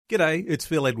G'day, it's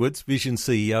Phil Edwards, Vision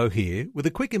CEO here, with a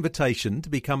quick invitation to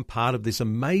become part of this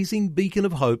amazing beacon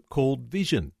of hope called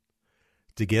Vision.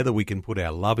 Together we can put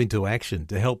our love into action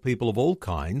to help people of all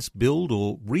kinds build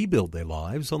or rebuild their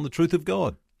lives on the truth of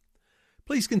God.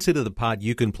 Please consider the part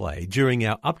you can play during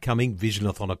our upcoming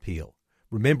Visionathon appeal,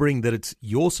 remembering that it's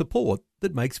your support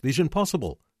that makes Vision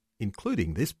possible,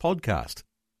 including this podcast.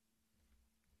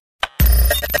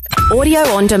 Audio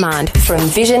on demand from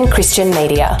Vision Christian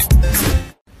Media.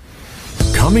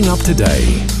 Coming up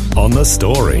today on The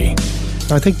Story.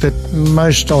 I think that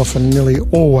most often, nearly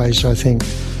always, I think,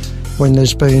 when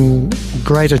there's been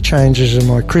greater changes in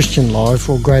my Christian life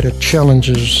or greater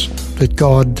challenges that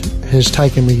God has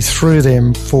taken me through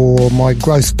them for my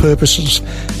growth purposes,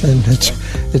 and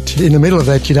it's in the middle of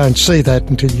that you don't see that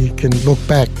until you can look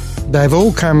back. They've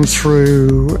all come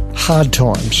through hard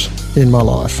times in my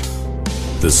life.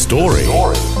 The Story.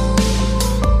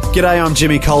 G'day, I'm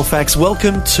Jimmy Colfax.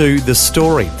 Welcome to The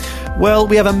Story. Well,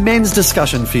 we have a men's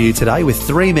discussion for you today with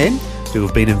three men who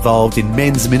have been involved in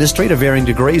men's ministry to varying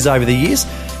degrees over the years.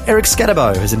 Eric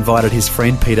Scatterbo has invited his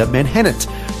friend Peter Manhennett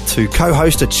to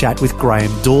co-host a chat with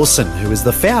Graeme Dawson, who is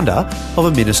the founder of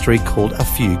a ministry called A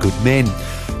Few Good Men.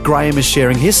 Graeme is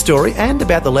sharing his story and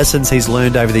about the lessons he's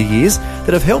learned over the years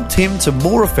that have helped him to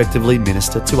more effectively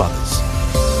minister to others.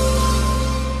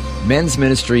 Men's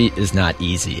ministry is not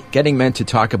easy. Getting men to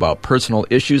talk about personal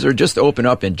issues or just open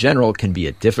up in general can be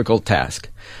a difficult task.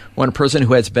 One person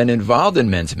who has been involved in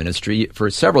men's ministry for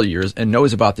several years and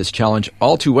knows about this challenge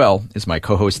all too well is my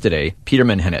co-host today, Peter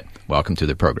Manhennett. Welcome to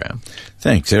the program.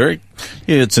 Thanks, Eric.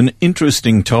 Yeah, it's an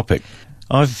interesting topic.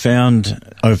 I've found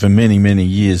over many, many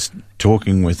years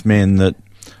talking with men that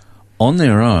on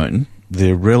their own,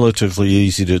 they're relatively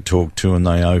easy to talk to and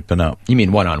they open up. You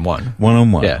mean one-on-one?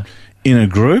 One-on-one. Yeah. In a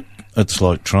group, it's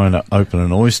like trying to open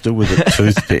an oyster with a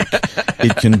toothpick.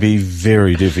 It can be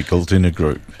very difficult in a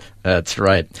group. That's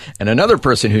right. And another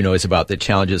person who knows about the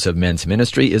challenges of men's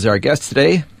ministry is our guest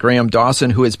today, Graeme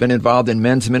Dawson, who has been involved in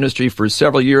men's ministry for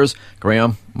several years.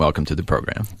 Graeme, welcome to the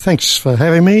program. Thanks for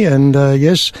having me. And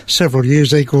yes, several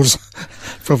years equals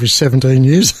probably 17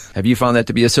 years. Have you found that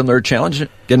to be a similar challenge,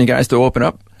 getting guys to open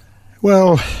up?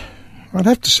 Well, I'd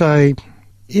have to say,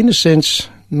 in a sense,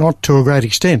 not to a great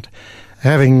extent.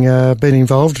 Having been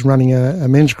involved in running a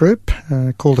men's group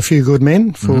called A Few Good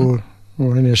Men for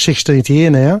we're in our 16th year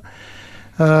now,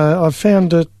 I've found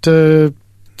that the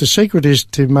secret is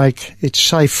to make it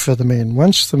safe for the men.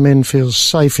 Once the men feel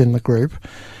safe in the group,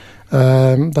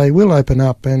 they will open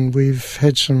up, and we've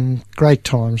had some great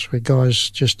times where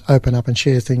guys just open up and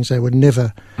share things they would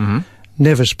never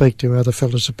speak to other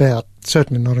fellas about.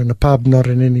 Certainly not in a pub, not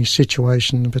in any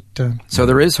situation. But so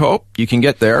there is hope. You can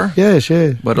get there. Yes,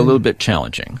 yeah. But a little bit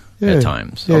challenging at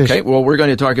times. Yes. Okay, well, we're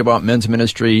going to talk about men's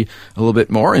ministry a little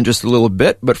bit more in just a little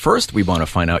bit. But first, we want to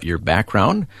find out your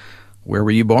background. Where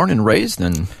were you born and raised,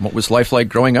 and what was life like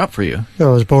growing up for you? I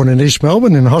was born in East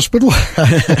Melbourne in a hospital. Oh,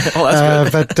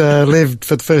 that's good. But lived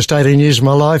for the first 18 years of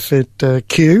my life at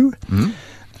Kew.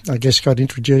 I guess got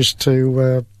introduced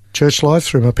to church life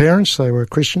through my parents. They were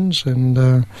Christians,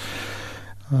 and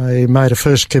I made a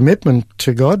first commitment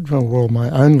to God, well,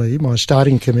 my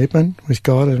starting commitment with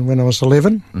God, and when I was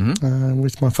 11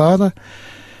 with my father.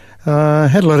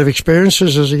 Had a lot of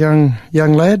experiences as a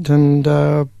young lad,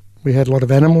 and we had a lot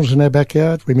of animals in our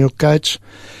backyard. We milked goats.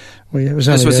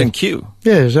 This was in Kew?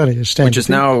 Yeah, it was only a standard which is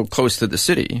thing. Now close to the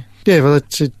city. Yeah, well,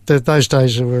 those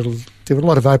days there was a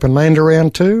lot of open land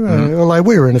around too, although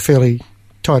we were in a fairly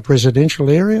tight residential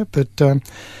area. But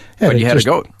you had a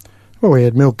goat? Well, we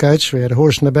had milk goats, we had a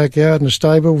horse in the backyard and a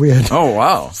stable. We had. Oh,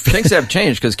 wow. Things have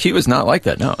changed, because Kew is not like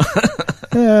that now.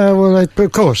 Well,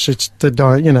 of course, it's the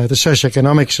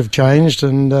socioeconomics have changed,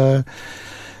 and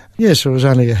yes, it was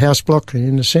only a house block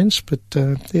in a sense, but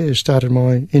it started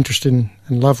my interest in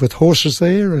and love with horses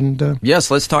there. And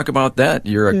yes, let's talk about that.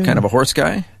 You're a kind of a horse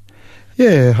guy?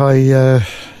 Yeah,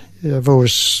 I've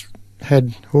always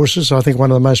had horses. I think one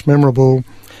of the most memorable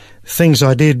things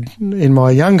I did in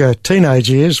my younger teenage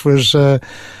years was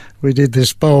we did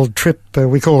this bold trip.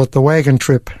 We call it the wagon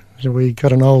trip. So we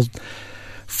got an old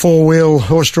four-wheel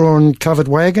horse-drawn covered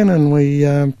wagon, and we,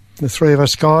 the three of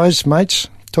us guys, mates,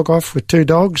 took off with two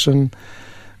dogs and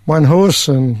one horse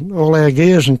and all our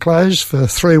gears and clothes for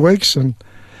 3 weeks, and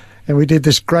we did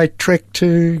this great trek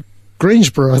to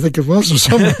Greensboro, I think it was, or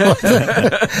something like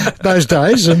that, those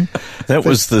days. And that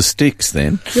was the sticks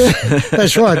then. Yeah,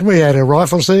 that's right. We had our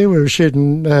rifles there. We were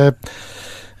shooting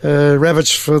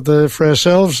rabbits for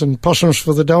ourselves and possums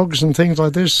for the dogs and things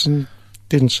like this. And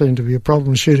didn't seem to be a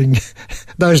problem shooting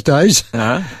those days.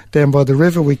 Down by the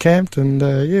river we camped, and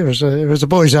it was a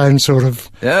boy's own sort of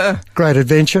great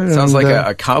adventure. Sounds like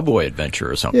a cowboy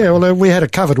adventure or something. Yeah, well, we had a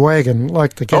covered wagon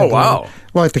like the cowboy,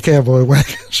 like the cowboy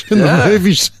wagons in the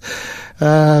movies.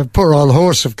 Poor old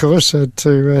horse, of course, had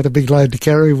a big load to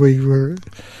carry. We were,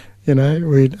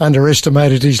 we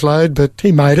underestimated his load, but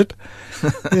he made it.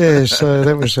 Yeah, so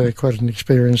that was quite an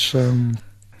experience.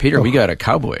 Peter, we got a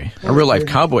real-life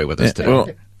cowboy with us today. Well,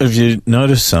 have you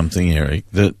noticed something, Eric,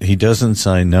 that he doesn't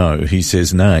say no, he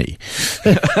says nay?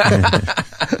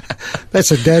 That's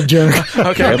a dad joke.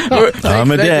 Okay. I'm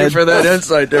a dad. Thank you for that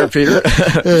insight there, Peter.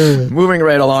 Moving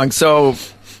right along. So,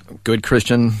 good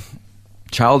Christian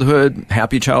childhood,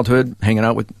 happy childhood, hanging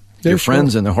out with your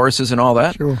friends and the horses and all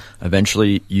that. Sure.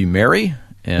 Eventually, you marry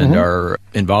and are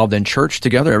involved in church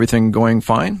together. Everything going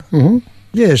fine? Mm-hmm.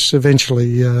 Yes,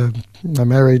 eventually I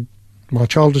married my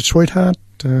childhood sweetheart,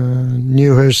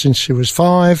 knew her since she was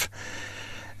 5,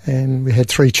 and we had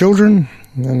 3 children,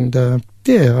 and then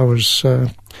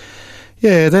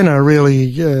a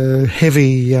really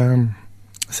heavy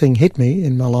thing hit me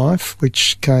in my life,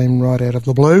 which came right out of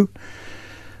the blue.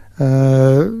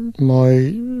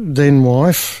 My then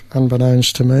wife,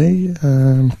 unbeknownst to me,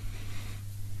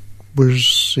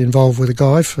 was involved with a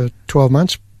guy for 12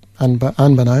 months,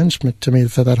 unbeknownst to me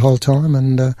for that whole time,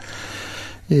 and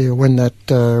when I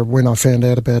found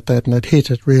out about that and it hit,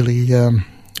 it really, in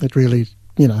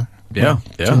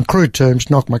crude terms,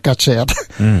 knocked my guts out.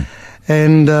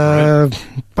 And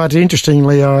but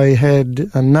interestingly, I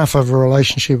had enough of a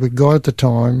relationship with God at the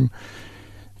time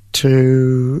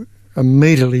to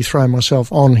immediately throw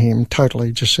myself on him.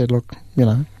 Totally, just said, look,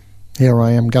 here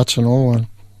I am, guts and all, and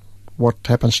what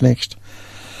happens next?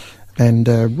 And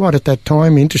right at that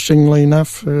time, interestingly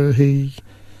enough, he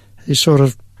sort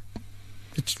of,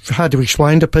 it's hard to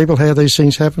explain to people how these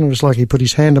things happen. It was like he put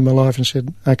his hand on my life and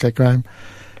said, okay, Graeme,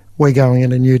 we're going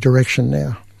in a new direction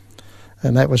now.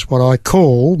 And that was what I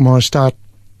call my start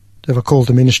of a call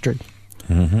to ministry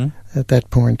at that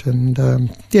point. And,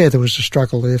 there was a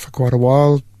struggle there for quite a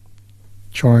while,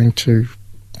 trying to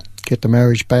get the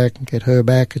marriage back and get her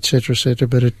back, etc.,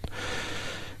 but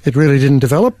it really didn't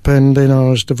develop, and then I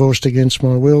was divorced against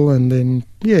my will, and then,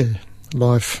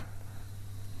 life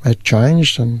had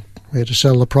changed, and we had to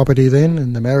sell the property then,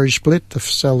 and the marriage split, to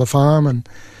sell the farm, and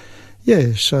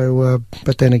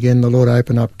but then again, the Lord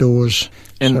opened up doors.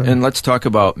 And let's talk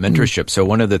about mentorship. So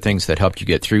one of the things that helped you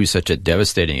get through such a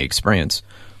devastating experience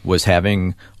was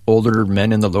having older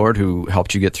men in the Lord who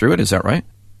helped you get through it, is that right?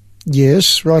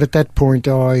 Yes, right at that point,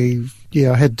 I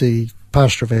had the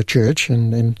pastor of our church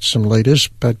and some leaders,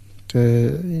 but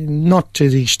not to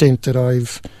the extent that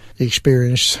I've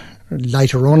experienced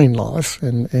later on in life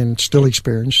and still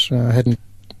experience.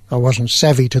 I wasn't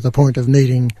savvy to the point of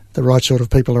needing the right sort of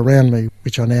people around me,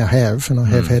 which I now have, and I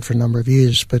have had for a number of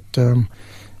years. But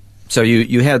so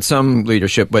you had some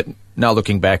leadership, but now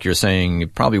looking back, you're saying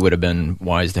it probably would have been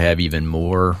wise to have even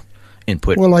more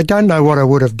input. Well, I don't know what I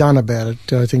would have done about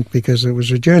it, I think, because it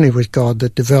was a journey with God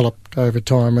that developed over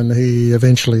time, and he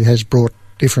eventually has brought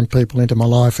different people into my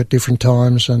life at different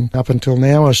times, and up until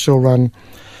now I still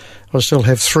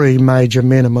have 3 major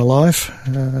men in my life,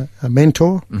 a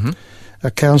mentor,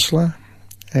 a counsellor,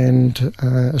 and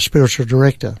a spiritual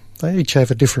director. They each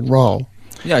have a different role.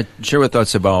 Yeah, share with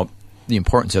us about the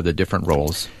importance of the different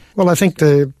roles. Well, I think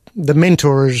the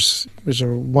mentor is a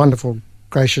wonderful,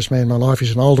 gracious man in my life.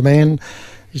 He's an older man.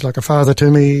 He's like a father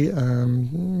to me.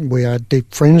 We are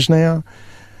deep friends now.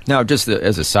 Now, just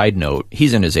as a side note,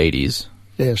 he's in his 80s.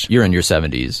 Yes. You're in your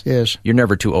 70s. Yes. You're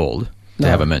never too old to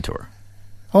have a mentor.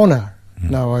 Oh, no.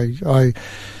 No,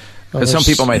 because some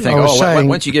people might think,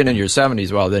 once you get into your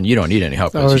 70s, well, then you don't need any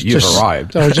help. You've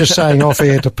arrived. I was just saying off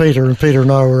air to Peter, and Peter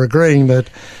and I were agreeing that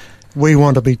we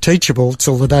want to be teachable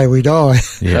till the day we die.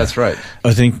 Yeah. That's right.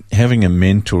 I think having a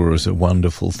mentor is a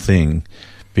wonderful thing,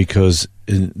 because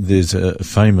there's a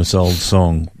famous old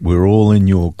song, "We're all in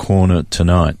your corner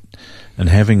tonight," and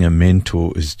having a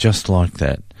mentor is just like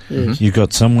that. Yes. You've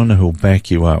got someone who'll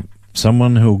back you up,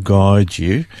 someone who'll guide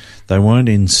you. They won't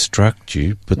instruct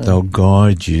you, but they'll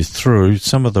guide you through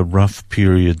some of the rough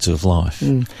periods of life.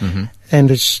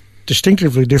 And it's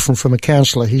distinctively different from a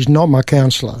counsellor. He's not my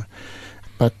counsellor,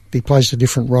 but he plays a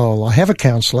different role. I have a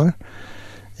counsellor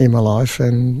in my life,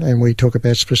 and we talk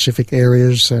about specific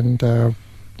areas, and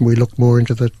we look more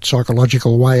into the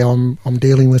psychological way I'm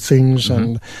dealing with things,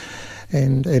 and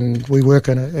we work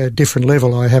on a different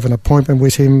level. I have an appointment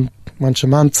with him once a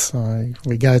month.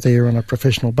 We go there on a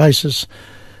professional basis.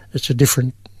 It's a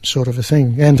different sort of a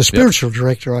thing. And the spiritual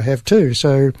director I have too.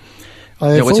 So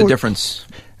what's the difference?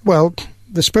 Well,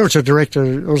 the spiritual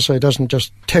director also doesn't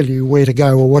just tell you where to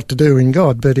go or what to do in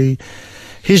God, but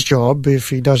his job, if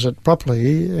he does it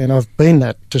properly, and I've been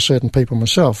that to certain people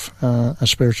myself, a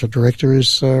spiritual director,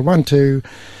 is one to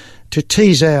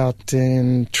tease out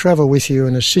and travel with you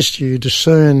and assist you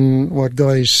discern what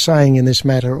God is saying in this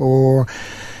matter, or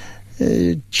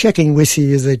checking with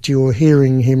you that you're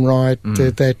hearing Him right,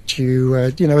 that you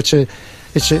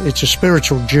it's a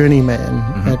spiritual journeyman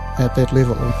at that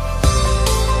level.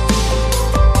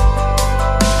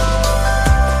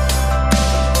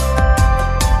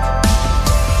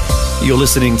 You're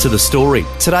listening to The Story.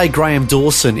 Today, Graeme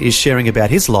Dawson is sharing about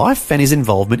his life and his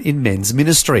involvement in men's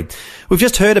ministry. We've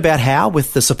just heard about how,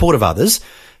 with the support of others,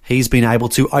 he's been able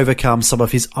to overcome some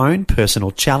of his own personal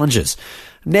challenges.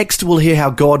 Next, we'll hear how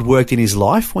God worked in his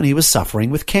life when he was suffering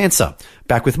with cancer.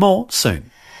 Back with more soon.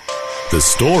 The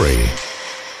Story.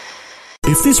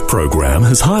 If this program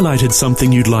has highlighted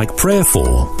something you'd like prayer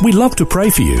for, we'd love to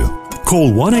pray for you.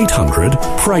 Call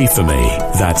 1-800-PRAY-FOR-ME.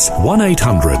 That's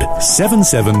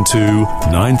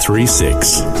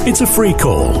 1-800-772-936. It's a free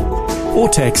call. Or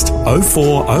text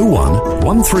 0401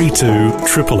 132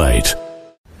 888.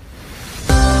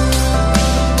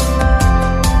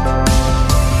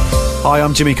 Hi,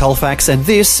 I'm Jimmy Colfax, and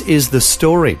this is The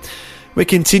Story. We're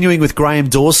continuing with Graeme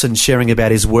Dawson sharing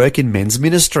about his work in men's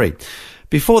ministry.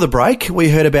 Before the break, we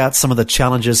heard about some of the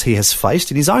challenges he has faced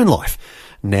in his own life.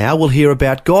 Now we'll hear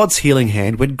about God's healing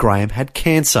hand when Graeme had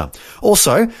cancer.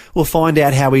 Also, we'll find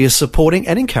out how he is supporting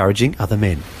and encouraging other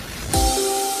men.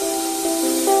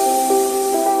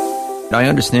 I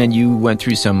understand you went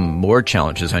through some more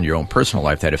challenges on your own personal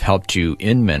life that have helped you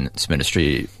in men's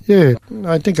ministry. Yeah,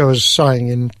 I think I was saying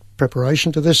in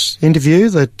preparation to this interview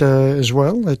that as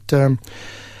well, that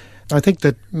I think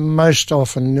that most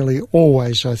often, nearly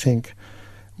always, I think,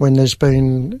 when there's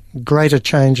been greater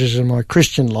changes in my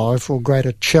Christian life or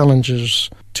greater challenges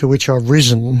to which I've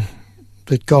risen,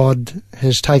 that God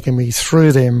has taken me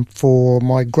through them for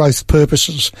my growth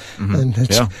purposes. And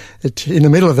it's in the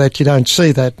middle of that, you don't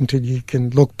see that until you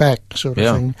can look back, sort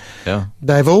of thing. Yeah.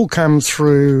 They've all come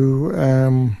through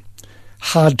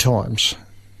hard times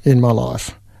in my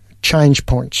life, change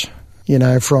points,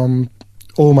 from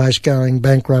almost going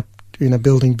bankrupt in a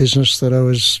building business that I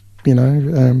was,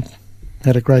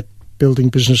 had a great building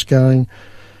business going,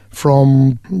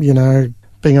 from,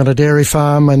 being on a dairy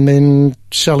farm and then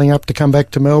selling up to come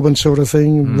back to Melbourne, sort of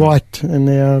thing, right, and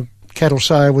our cattle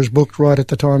sale was booked right at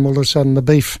the time. All of a sudden the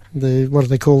beef, what do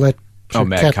they call that?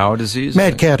 Mad cow disease?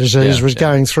 Mad cow disease was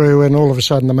going through, and all of a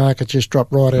sudden the market just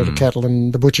dropped right out of cattle,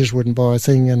 and the butchers wouldn't buy a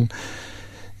thing, and,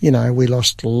 we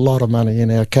lost a lot of money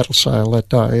in our cattle sale that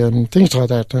day and things like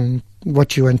that, and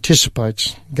what you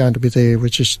anticipate's going to be there was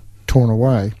just torn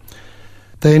away.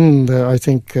 Then I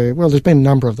think, there's been a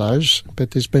number of those, but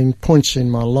there's been points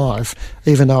in my life,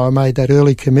 even though I made that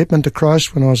early commitment to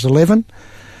Christ when I was 11,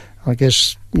 I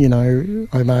guess,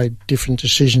 I made different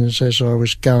decisions as I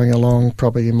was going along,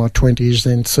 probably in my 20s,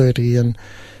 then 30, and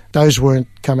those weren't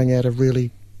coming out of really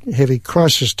heavy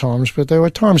crisis times, but there were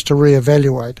times to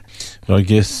reevaluate. I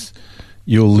guess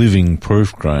you're living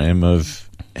proof, Graeme, of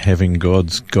having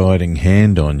God's guiding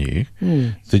hand on you,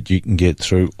 that you can get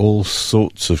through all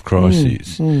sorts of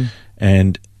crises.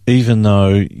 And even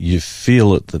though you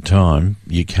feel at the time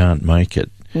you can't make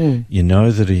it, you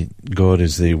know that God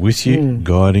is there with you,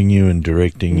 guiding you and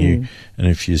directing you. And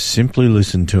if you simply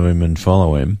listen to Him and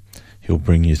follow Him, He'll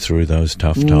bring you through those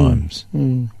tough times.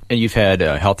 And you've had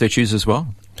health issues as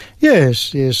well?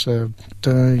 Yes.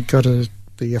 I got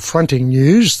the affronting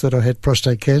news that I had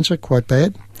prostate cancer, quite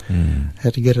bad.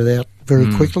 Had to get it out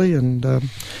very quickly, and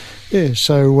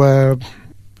so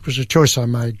it was a choice I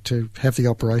made to have the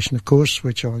operation, of course,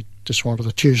 which I just wanted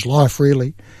to choose life,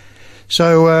 really.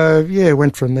 So,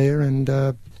 went from there, and,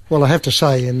 I have to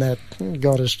say in that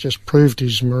God has just proved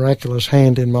His miraculous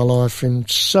hand in my life in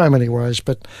so many ways,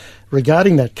 but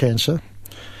regarding that cancer,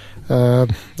 I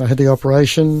had the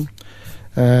operation.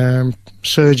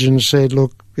 Surgeons said,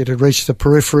 look, it had reached the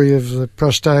periphery of the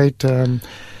prostate, and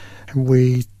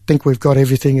we think we've got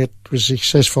everything. It was a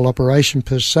successful operation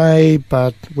per se,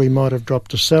 but we might have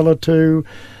dropped a cell or two.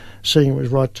 Seeing it was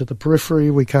right to the periphery,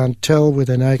 we can't tell with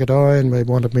the naked eye, and they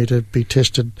wanted me to be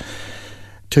tested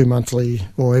 2 monthly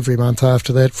or every month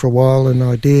after that for a while, and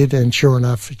I did, and sure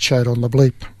enough, it showed on the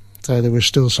bleep. So there was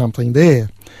still something there.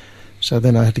 So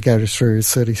then I had to go through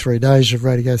 33 days of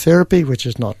radiotherapy, which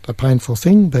is not a painful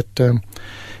thing, but go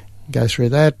through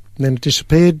that. Then it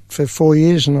disappeared for 4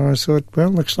 years, and I thought, well,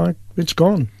 looks like it's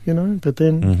gone, but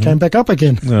then came back up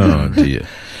again. Oh, dear.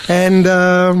 And,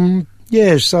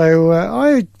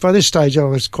 so by this stage I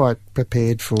was quite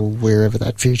prepared for wherever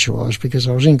that future was, because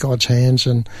I was in God's hands,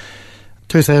 and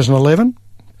 2011.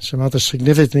 Some other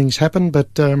significant things happened,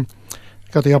 but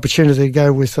got the opportunity to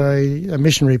go with a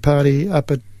missionary party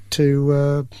up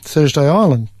to Thursday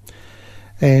Island.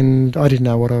 And I didn't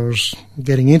know what I was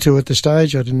getting into at the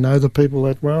stage. I didn't know the people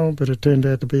that well, but it turned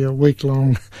out to be a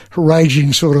week-long,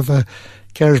 raging sort of a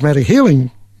charismatic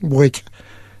healing week.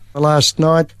 Last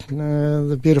night,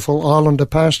 the beautiful Islander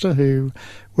pastor who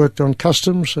worked on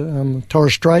customs on the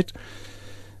Torres Strait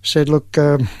said, look,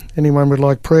 anyone would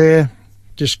like prayer,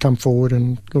 just come forward.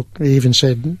 And look, he even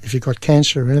said, if you've got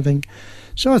cancer or anything.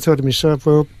 So I thought to myself,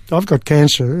 well, I've got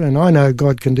cancer and I know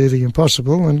God can do the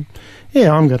impossible, and yeah,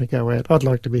 I'm going to go out. I'd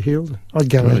like to be healed. I'd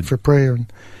go out for prayer.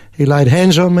 And he laid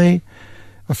hands on me.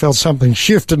 I felt something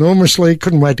shift enormously.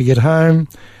 Couldn't wait to get home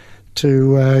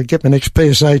to get my next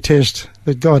PSA test.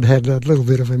 But God had a little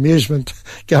bit of amusement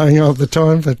going on at the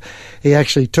time. But he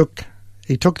actually took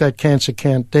that cancer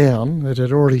count down. It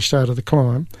had already started to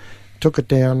climb. Took it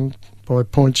down by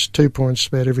 2 points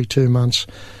about every 2 months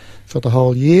for the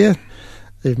whole year.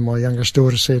 Even my youngest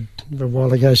daughter said a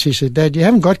while ago, she said, Dad, you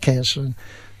haven't got cancer. And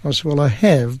I said, well, I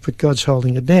have, but God's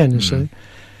holding it down, you see.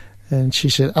 And she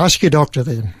said, ask your doctor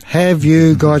then, have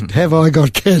I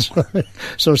got cancer?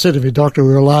 So I said to my doctor,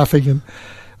 we were laughing, and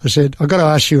I said, I've got to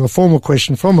ask you a formal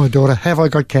question from my daughter, have I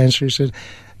got cancer? He said,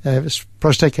 it's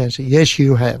prostate cancer. Yes,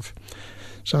 you have.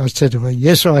 So I said to her,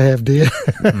 yes, I have, dear.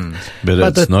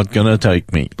 But it's not going to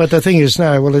take me. But the thing is,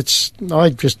 no, well, I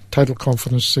just total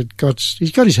confidence that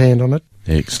He's got his hand on it.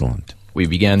 Excellent. We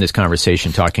began this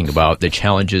conversation talking about the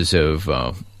challenges of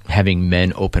having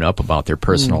men open up about their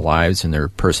personal lives and their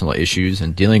personal issues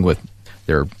and dealing with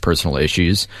their personal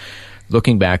issues.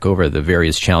 Looking back over the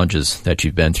various challenges that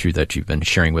you've been through, that you've been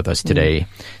sharing with us today,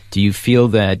 do you feel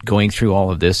that going through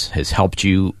all of this has helped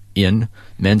you in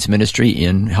men's ministry,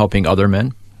 in helping other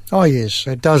men? Oh, yes.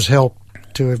 It does help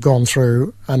to have gone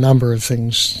through a number of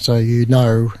things, so they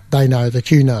know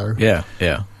that you know. Yeah.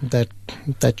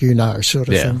 That you know, sort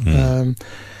of thing.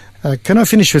 Can I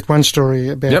finish with one story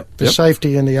about the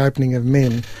safety and the opening of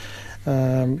men?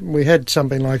 We had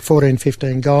something like 14,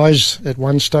 15 guys at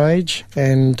one stage,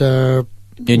 and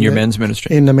in your men's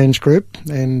ministry? In the men's group,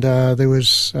 and there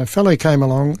was a fellow who came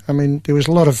along. I mean, there was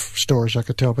a lot of stories I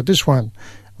could tell, but this one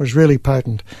was really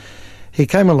potent. He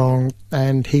came along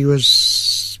and he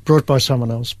was brought by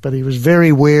someone else, but he was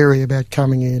very wary about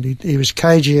coming in. He was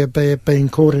cagey about being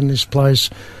caught in this place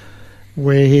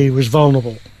where he was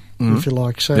vulnerable, if you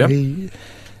like. So he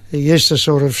used to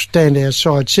sort of stand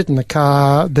outside, sit in the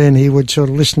car, then he would sort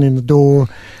of listen in the door,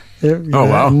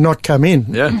 and not come in.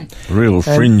 Yeah, real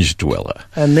fringe dweller.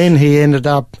 And then he ended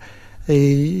up,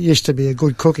 he used to be a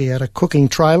good cook. He had a cooking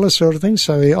trailer sort of thing,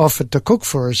 so he offered to cook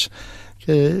for us.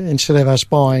 Instead of us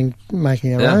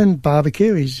making our own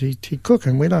barbecue, he'd cook,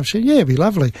 and we'd said, yeah, it'd be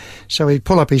lovely. So he'd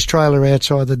pull up his trailer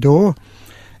outside the door,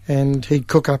 and he'd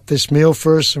cook up this meal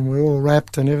for us, and we were all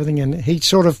wrapped and everything, and he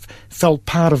sort of felt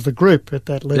part of the group at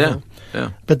that level.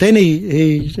 Yeah. But then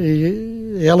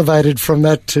he elevated from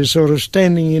that to sort of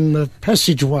standing in the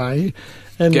passageway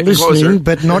and getting listening, closer.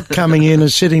 but not coming in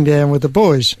and sitting down with the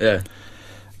boys. Yeah.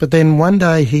 But then one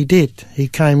day he did. He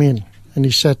came in and he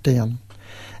sat down.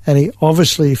 And he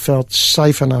obviously felt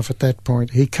safe enough at that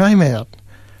point. He came out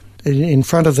in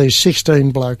front of these 16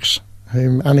 blokes,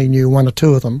 whom only knew one or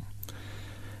two of them.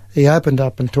 He opened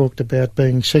up and talked about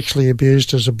being sexually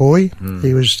abused as a boy.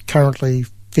 He was currently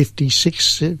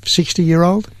 56,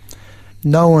 60-year-old.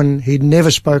 He'd never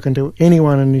spoken to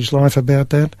anyone in his life about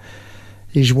that.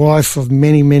 His wife of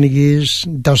many, many years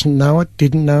doesn't know it,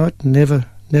 didn't know it,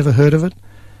 never heard of it.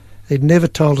 He'd never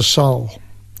told a soul.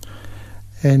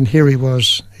 And here he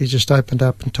was. He just opened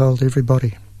up and told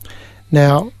everybody.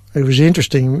 Now, it was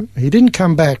interesting. He didn't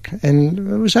come back, and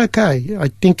it was okay. I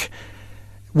think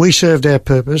we served our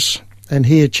purpose, and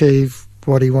he achieved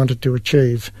what he wanted to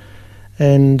achieve.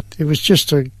 And it was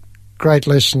just a great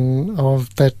lesson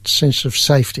of that sense of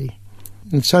safety.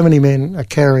 And so many men are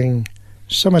carrying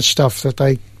so much stuff that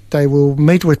they will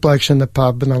meet with blokes in the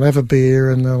pub and they'll have a beer,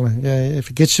 and if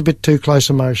it gets a bit too close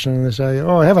emotion, they say,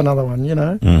 have another one,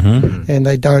 and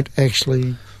they don't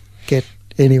actually get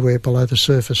anywhere below the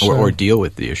surface. Or deal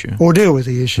with the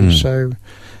issue. So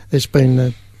there's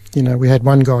been, we had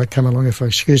one guy come along, if I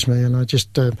excuse me, and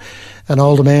an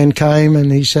older man came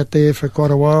and he sat there for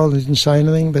quite a while and didn't say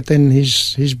anything, but then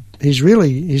his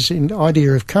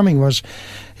idea of coming was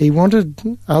he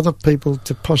wanted other people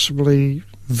to possibly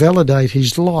validate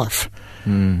his life.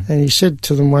 And he said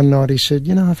to them one night, he said,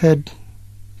 I've had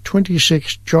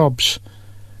 26 jobs,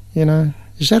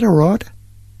 is that all right?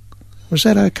 Was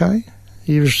that okay?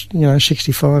 He was,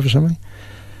 65 or something.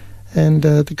 And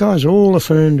the guys all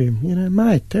affirmed him,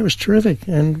 mate, that was terrific.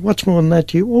 And what's more than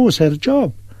that, you always had a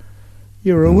job.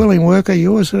 You were a willing worker,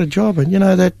 you always had a job. And,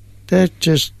 that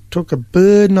just took a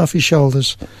burden off his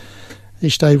shoulders. He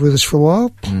stayed with us for a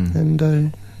while,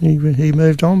 and he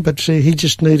moved on. But see, he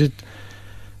just needed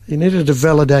to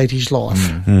validate his life.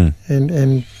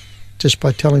 And just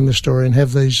by telling the story and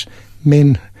have these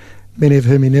men, many of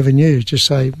whom he never knew, just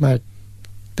say, mate,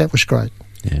 that was great.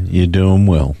 Yeah, you're doing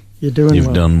well.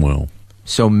 You've done well.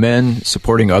 So men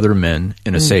supporting other men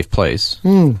in a safe place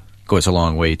goes a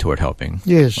long way toward helping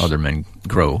other men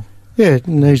grow. Yeah, it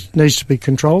needs to be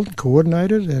controlled,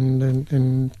 coordinated,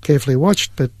 and carefully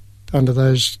watched. But under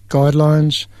those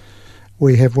guidelines,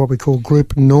 we have what we call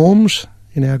group norms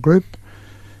in our group,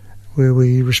 where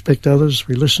we respect others,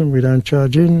 we listen, we don't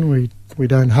charge in, we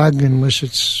don't hug unless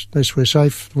we're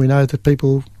safe. We know that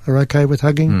people are okay with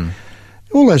hugging.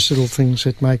 All those little things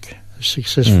that make a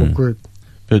successful group.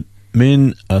 But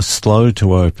men are slow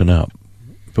to open up.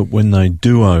 But when they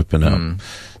do open up,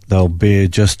 they'll bear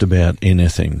just about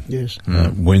anything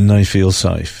when they feel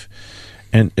safe.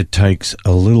 And it takes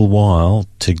a little while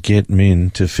to get men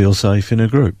to feel safe in a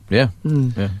group. Yeah.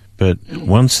 But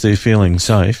once they're feeling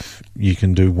safe, you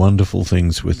can do wonderful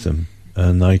things with them,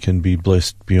 and they can be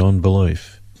blessed beyond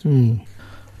belief.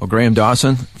 Well, Graeme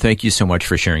Dawson, thank you so much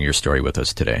for sharing your story with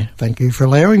us today. Thank you for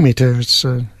allowing me to.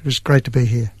 It was great to be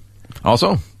here.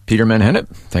 Also, Peter Manhennett,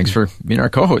 thanks for being our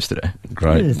co-host today.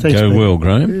 Great. Yeah, thanks, Go well,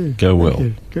 Graeme. Yeah, Go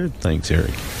well. Good. Thanks,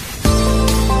 Eric.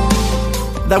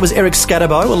 That was Eric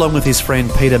Scatterbo, along with his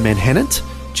friend Peter Manhennett,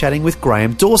 chatting with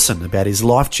Graeme Dawson about his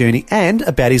life journey and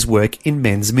about his work in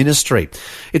men's ministry.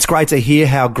 It's great to hear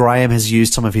how Graeme has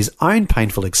used some of his own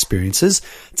painful experiences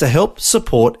to help,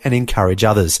 support and encourage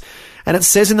others. And it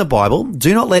says in the Bible,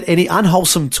 do not let any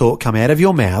unwholesome talk come out of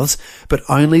your mouths, but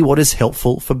only what is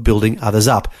helpful for building others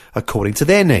up, according to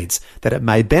their needs, that it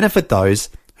may benefit those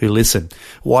who listen.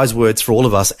 Wise words for all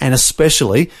of us, and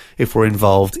especially if we're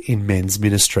involved in men's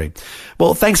ministry.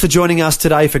 Well, thanks for joining us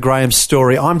today for Graeme's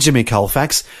story. I'm Jimmy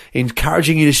Colfax,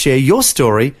 encouraging you to share your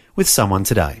story with someone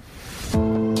today.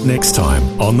 Next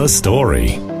time on The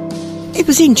Story. It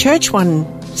was in church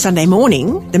one Sunday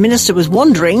morning. The minister was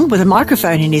wandering with a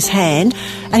microphone in his hand,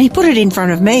 and he put it in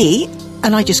front of me,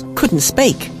 and I just couldn't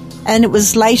speak. And it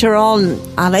was later on,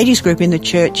 our ladies group in the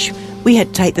church, we had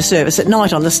to take the service at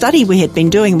night on the study we had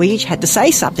been doing. We each had to say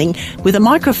something with a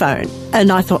microphone.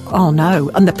 And I thought, oh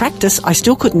no. On the practice, I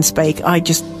still couldn't speak.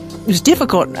 It was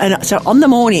difficult. And so on the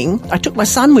morning, I took my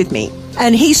son with me,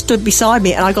 and he stood beside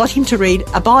me, and I got him to read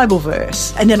a Bible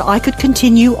verse, and then I could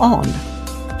continue on.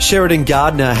 Sheridan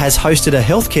Gardner has hosted a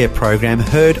healthcare program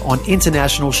heard on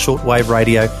international shortwave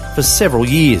radio for several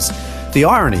years. The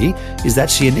irony is that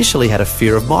she initially had a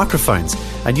fear of microphones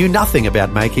and knew nothing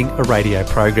about making a radio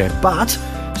program, but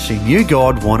she knew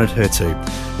God wanted her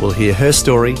to. We'll hear her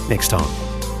story next time.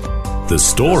 The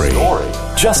Story.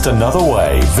 Just another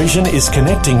way Vision is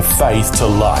connecting faith to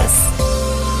life.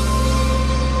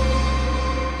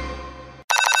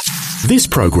 This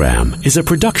program is a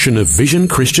production of Vision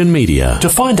Christian Media. To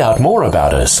find out more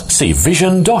about us, see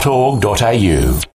vision.org.au.